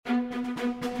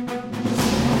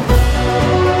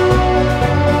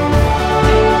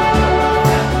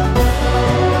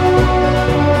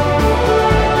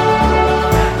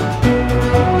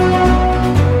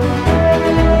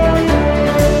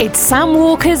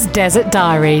Walker's Desert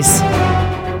Diaries.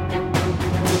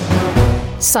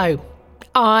 So,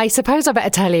 I suppose I better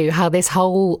tell you how this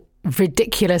whole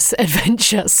ridiculous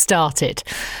adventure started.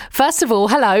 First of all,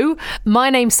 hello, my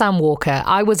name's Sam Walker.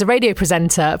 I was a radio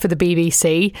presenter for the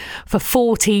BBC for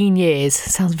 14 years.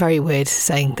 Sounds very weird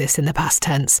saying this in the past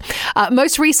tense.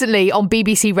 Most recently on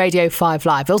BBC Radio 5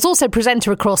 Live. I was also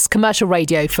presenter across commercial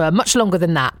radio for much longer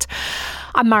than that.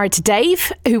 I'm married to Dave,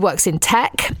 who works in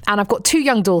tech, and I've got two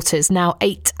young daughters, now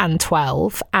 8 and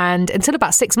 12. And until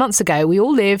about 6 months ago, we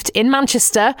all lived in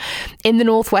Manchester in the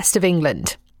northwest of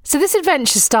England. So this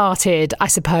adventure started, I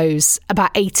suppose,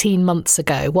 about 18 months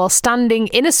ago while standing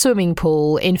in a swimming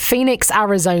pool in Phoenix,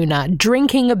 Arizona,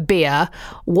 drinking a beer,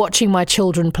 watching my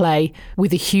children play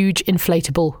with a huge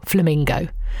inflatable flamingo.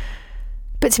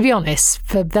 But to be honest,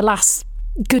 for the last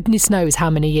goodness knows how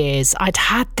many years, I'd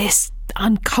had this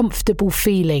uncomfortable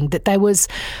feeling that there was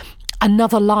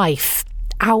another life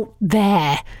out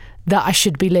there that I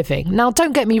should be living. Now,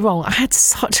 don't get me wrong, I had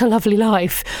such a lovely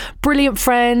life. Brilliant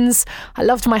friends. I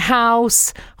loved my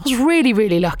house. I was really,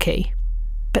 really lucky.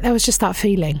 But there was just that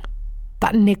feeling,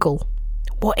 that niggle.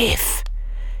 What if?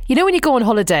 You know when you go on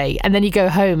holiday and then you go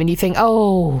home and you think,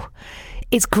 oh,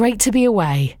 it's great to be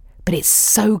away, but it's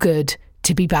so good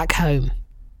to be back home.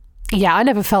 Yeah, I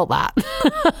never felt that.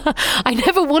 I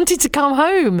never wanted to come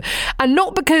home. And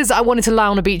not because I wanted to lie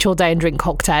on a beach all day and drink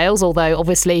cocktails, although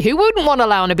obviously who wouldn't want to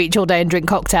lie on a beach all day and drink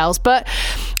cocktails? But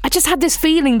I just had this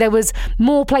feeling there was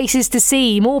more places to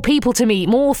see, more people to meet,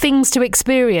 more things to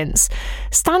experience.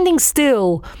 Standing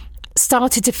still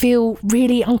started to feel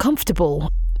really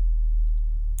uncomfortable.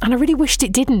 And I really wished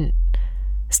it didn't.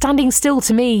 Standing still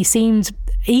to me seemed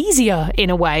easier in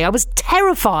a way. I was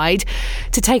terrified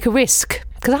to take a risk,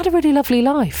 because I had a really lovely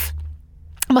life.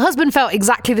 My husband felt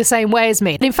exactly the same way as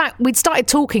me. In fact, we'd started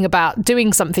talking about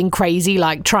doing something crazy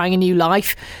like trying a new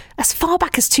life as far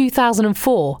back as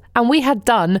 2004, and we had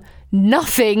done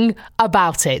nothing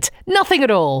about it. Nothing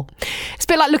at all. It's a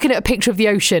bit like looking at a picture of the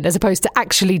ocean as opposed to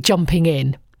actually jumping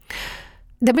in.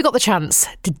 Then we got the chance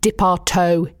to dip our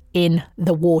toe in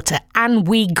the water, and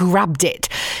we grabbed it.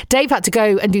 Dave had to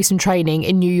go and do some training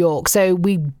in New York, so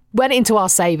we went into our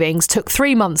savings, took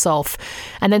 3 months off,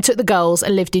 and then took the girls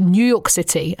and lived in New York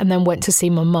City, and then went to see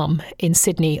my mum in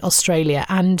Sydney, Australia.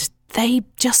 And they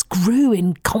just grew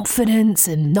in confidence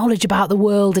and knowledge about the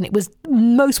world, and it was the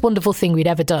most wonderful thing we'd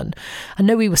ever done. I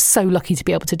know we were so lucky to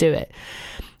be able to do it.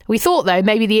 We thought, though,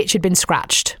 maybe the itch had been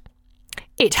scratched.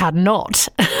 It had not.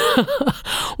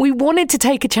 We wanted to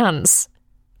take a chance,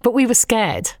 but we were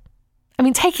scared. I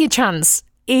mean, taking a chance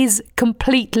is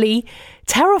completely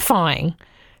terrifying.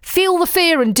 Feel the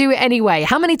fear and do it anyway.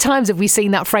 How many times have we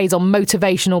seen that phrase on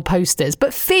motivational posters?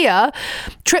 But fear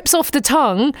trips off the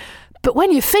tongue. But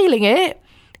when you're feeling it,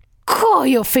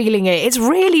 you're feeling it. It's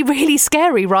really, really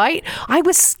scary, right? I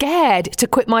was scared to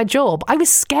quit my job. I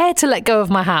was scared to let go of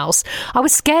my house. I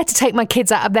was scared to take my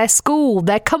kids out of their school,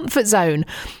 their comfort zone.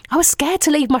 I was scared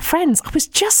to leave my friends. I was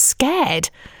just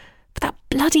scared. But that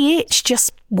bloody itch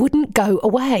just wouldn't go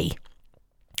away.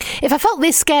 If I felt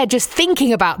this scared just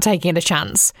thinking about taking a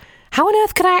chance, how on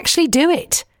earth could I actually do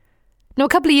it? Now, a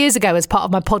couple of years ago, as part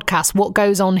of my podcast, What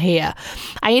Goes On Here,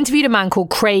 I interviewed a man called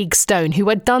Craig Stone, who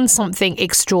had done something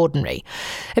extraordinary.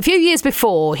 A few years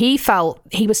before, he felt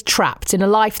he was trapped in a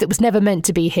life that was never meant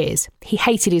to be his. He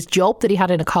hated his job that he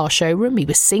had in a car showroom. He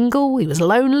was single. He was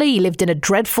lonely. He lived in a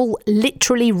dreadful,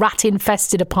 literally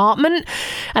rat-infested apartment.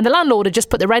 And the landlord had just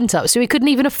put the rent up, so he couldn't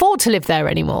even afford to live there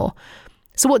anymore.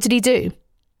 So what did he do?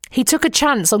 He took a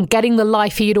chance on getting the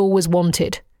life he had always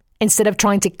wanted, instead of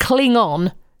trying to cling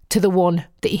on to the one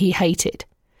that he hated.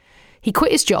 He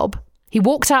quit his job, he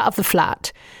walked out of the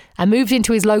flat and moved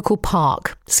into his local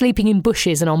park, sleeping in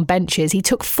bushes and on benches. He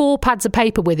took 4 pads of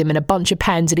paper with him and a bunch of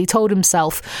pens, and he told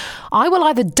himself, I will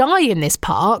either die in this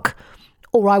park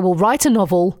or I will write a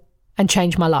novel and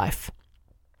change my life.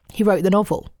 He wrote the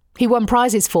novel. He won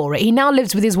prizes for it. He now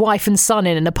lives with his wife and son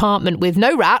in an apartment with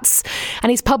no rats, and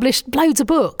he's published loads of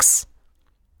books.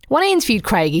 When I interviewed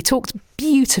Craig, he talked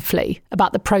beautifully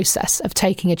about the process of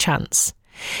taking a chance.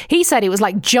 He said it was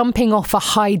like jumping off a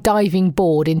high diving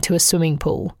board into a swimming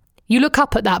pool. You look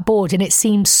up at that board and it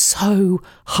seems so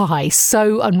high,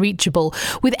 so unreachable.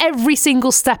 With every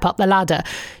single step up the ladder,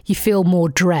 you feel more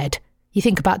dread. You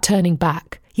think about turning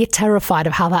back. You're terrified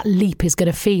of how that leap is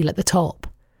going to feel at the top.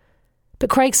 But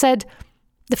Craig said,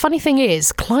 the funny thing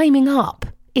is, climbing up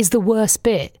is the worst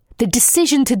bit. The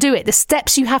decision to do it, the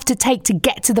steps you have to take to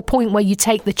get to the point where you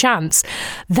take the chance,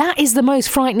 that is the most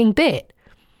frightening bit.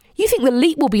 You think the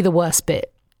leap will be the worst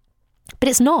bit, but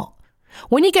it's not.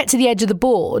 When you get to the edge of the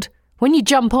board, when you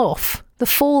jump off, the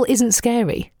fall isn't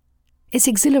scary. It's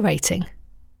exhilarating.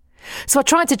 So I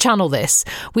tried to channel this.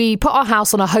 We put our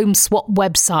house on a home swap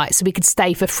website so we could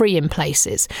stay for free in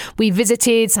places. We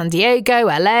visited San Diego,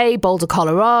 LA, Boulder,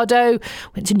 Colorado,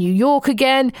 went to New York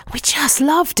again. We just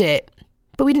loved it.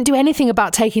 But we didn't do anything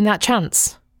about taking that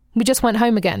chance. We just went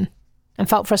home again and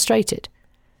felt frustrated.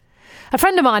 A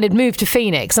friend of mine had moved to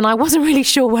Phoenix and I wasn't really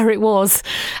sure where it was.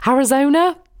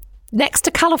 Arizona? Next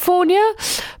to California?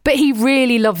 But he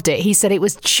really loved it. He said it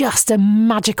was just a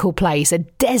magical place, a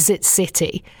desert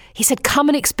city. He said, come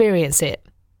and experience it.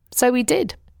 So we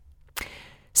did.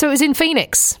 So it was in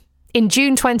Phoenix in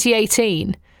June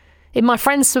 2018, in my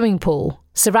friend's swimming pool,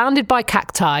 surrounded by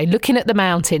cacti, looking at the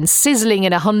mountains, sizzling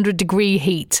in 100-degree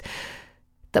heat,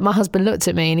 that my husband looked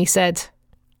at me and he said,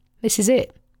 this is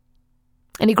it.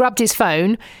 And he grabbed his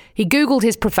phone, he Googled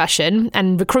his profession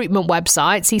and recruitment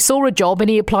websites, he saw a job and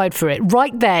he applied for it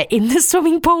right there in the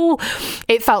swimming pool.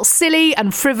 It felt silly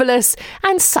and frivolous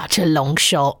and such a long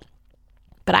shot.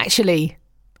 But actually,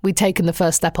 we'd taken the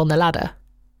first step on the ladder.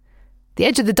 The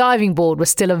edge of the diving board was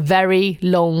still a very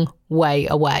long way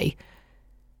away.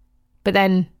 But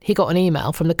then he got an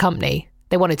email from the company.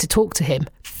 They wanted to talk to him.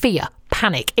 Fear,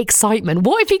 panic, excitement.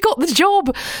 What if he got the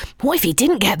job? What if he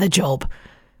didn't get the job?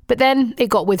 But then it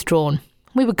got withdrawn.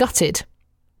 We were gutted.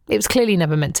 It was clearly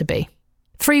never meant to be.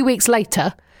 3 weeks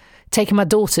later, taking my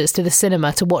daughters to the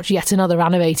cinema to watch yet another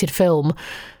animated film,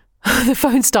 the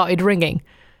phone started ringing.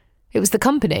 It was the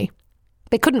company.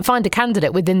 They couldn't find a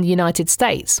candidate within the United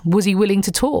States. Was he willing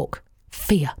to talk?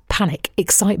 Fear, panic,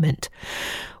 excitement.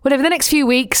 Well, over the next few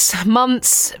weeks,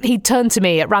 months, he'd turn to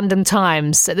me at random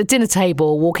times, at the dinner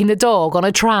table, walking the dog, on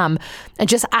a tram, and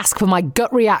just ask for my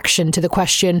gut reaction to the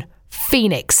question,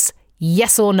 Phoenix,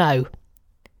 yes or no?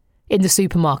 In the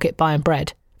supermarket buying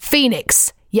bread.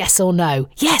 Phoenix, yes or no?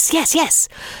 Yes, yes, yes.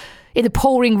 In the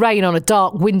pouring rain on a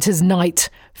dark winter's night.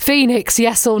 Phoenix,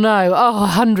 yes or no? Oh,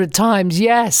 100 times,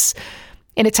 yes.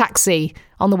 In a taxi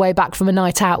on the way back from a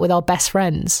night out with our best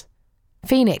friends.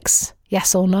 Phoenix,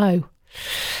 yes or no?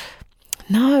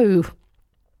 No.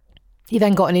 He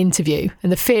then got an interview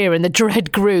and the fear and the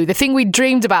dread grew. The thing we'd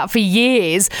dreamed about for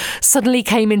years suddenly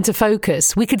came into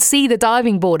focus. We could see the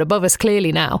diving board above us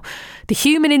clearly now. The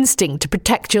human instinct to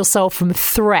protect yourself from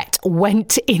threat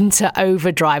went into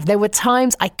overdrive. There were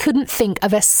times I couldn't think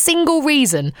of a single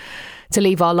reason to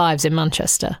leave our lives in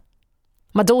Manchester.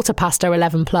 My daughter passed her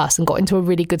 11 plus and got into a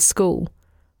really good school.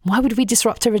 Why would we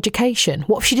disrupt her education?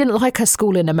 What if she didn't like her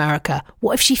school in America?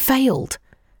 What if she failed?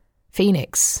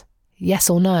 Phoenix, yes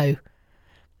or no?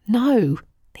 No.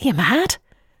 Are you mad?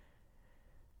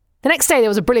 The next day there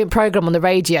was a brilliant programme on the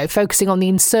radio focusing on the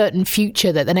uncertain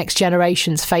future that the next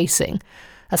generation's facing.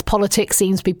 As politics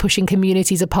seems to be pushing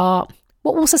communities apart,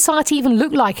 what will society even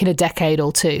look like in a decade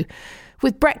or two?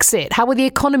 With Brexit, how will the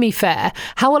economy fare?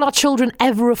 How will our children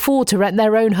ever afford to rent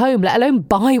their own home, let alone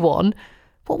buy one?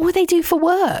 What will they do for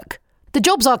work? The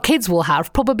jobs our kids will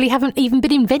have probably haven't even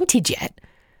been invented yet.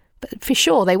 But for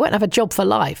sure, they won't have a job for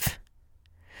life.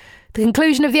 The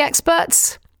conclusion of the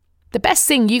experts? The best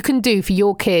thing you can do for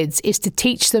your kids is to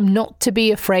teach them not to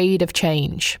be afraid of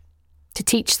change. To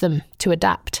teach them to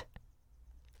adapt.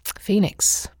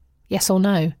 Phoenix, yes or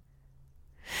no?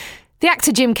 The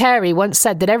actor Jim Carrey once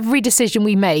said that every decision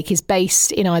we make is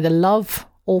based in either love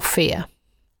or fear.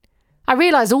 I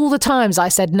realised all the times I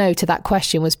said no to that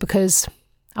question was because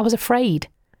I was afraid.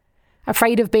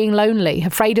 Afraid of being lonely,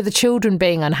 afraid of the children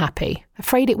being unhappy,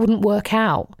 afraid it wouldn't work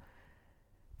out.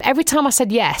 But every time I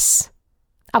said yes,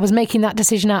 I was making that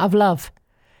decision out of love,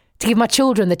 to give my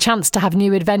children the chance to have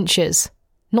new adventures,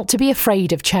 not to be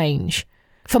afraid of change,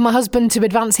 for my husband to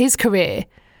advance his career,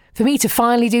 for me to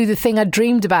finally do the thing I'd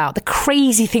dreamed about, the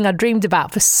crazy thing I'd dreamed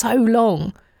about for so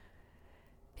long.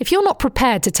 If you're not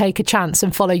prepared to take a chance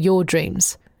and follow your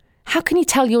dreams, how can you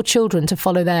tell your children to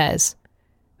follow theirs?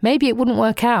 Maybe it wouldn't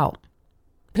work out,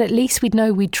 but at least we'd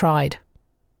know we'd tried.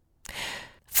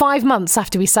 5 months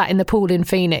after we sat in the pool in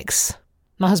Phoenix,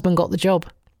 my husband got the job.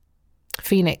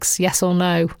 Phoenix, yes or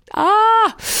no?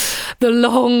 The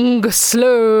long,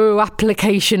 slow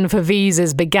application for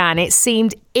visas began. It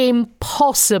seemed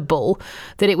impossible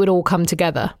that it would all come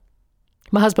together.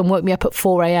 My husband woke me up at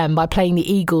 4 a.m. by playing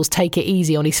the Eagles' Take It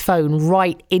Easy on his phone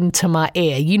right into my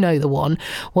ear. You know the one.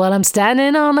 Well, I'm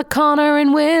standing on the corner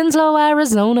in Winslow,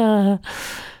 Arizona.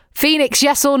 Phoenix,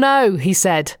 yes or no? He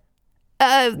said.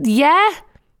 Yeah?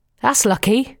 That's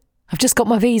lucky. I've just got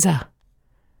my visa.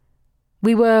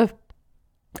 We were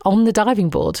on the diving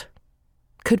board.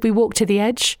 Could we walk to the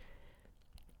edge?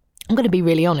 I'm going to be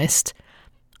really honest.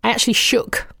 I actually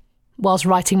shook whilst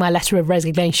writing my letter of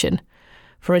resignation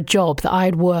for a job that I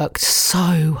had worked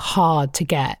so hard to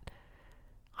get.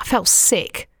 I felt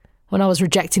sick when I was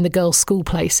rejecting the girls' school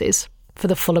places. for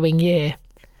the following year.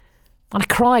 And I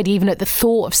cried even at the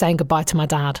thought of saying goodbye to my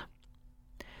dad.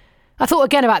 I thought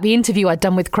again about the interview I'd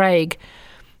done with Craig.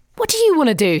 "What do you want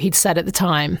to do?" he'd said at the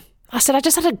time. I said, "I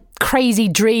just had a crazy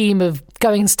dream of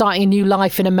going and starting a new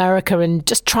life in America and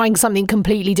just trying something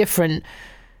completely different."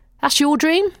 "That's your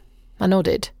dream?" I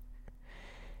nodded.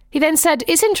 He then said,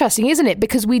 "It's interesting, isn't it?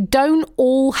 Because we don't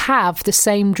all have the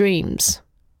same dreams.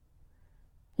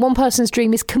 One person's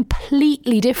dream is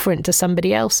completely different to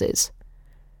somebody else's.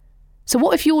 So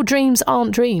what if your dreams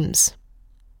aren't dreams?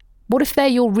 What if they're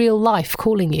your real life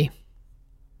calling you?"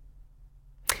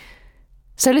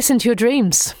 So listen to your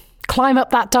dreams. Climb up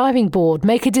that diving board.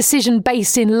 Make a decision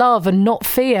based in love and not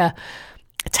fear.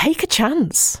 Take a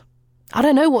chance. I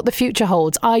don't know what the future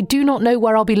holds. I do not know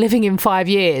where I'll be living in 5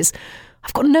 years.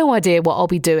 I've got no idea what I'll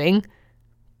be doing.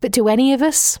 But do any of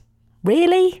us?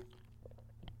 Really?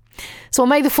 So on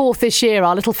May the 4th this year,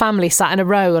 our little family sat in a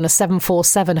row on a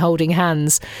 747 holding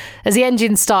hands. As the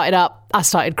engine started up, I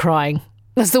started crying.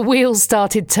 As the wheels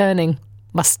started turning,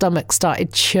 my stomach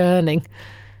started churning.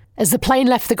 As the plane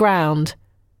left the ground,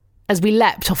 as we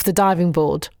leapt off the diving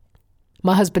board,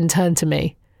 my husband turned to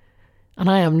me, and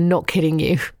I am not kidding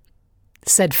you,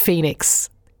 said, "Phoenix,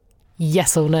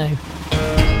 yes or no?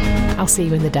 I'll see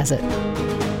you in the desert."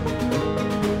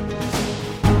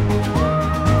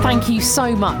 Thank you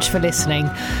so much for listening.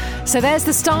 So there's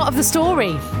the start of the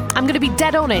story. I'm going to be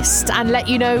dead honest and let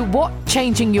you know what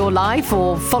changing your life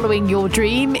or following your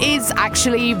dream is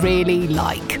actually really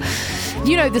like.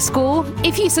 You know the score.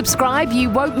 If you subscribe, you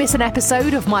won't miss an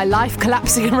episode of my life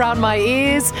collapsing around my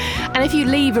ears. And if you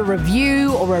leave a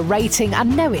review or a rating, I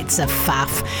know it's a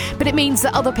faff, but it means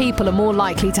that other people are more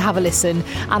likely to have a listen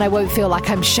and I won't feel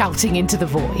like I'm shouting into the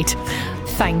void.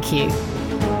 Thank you.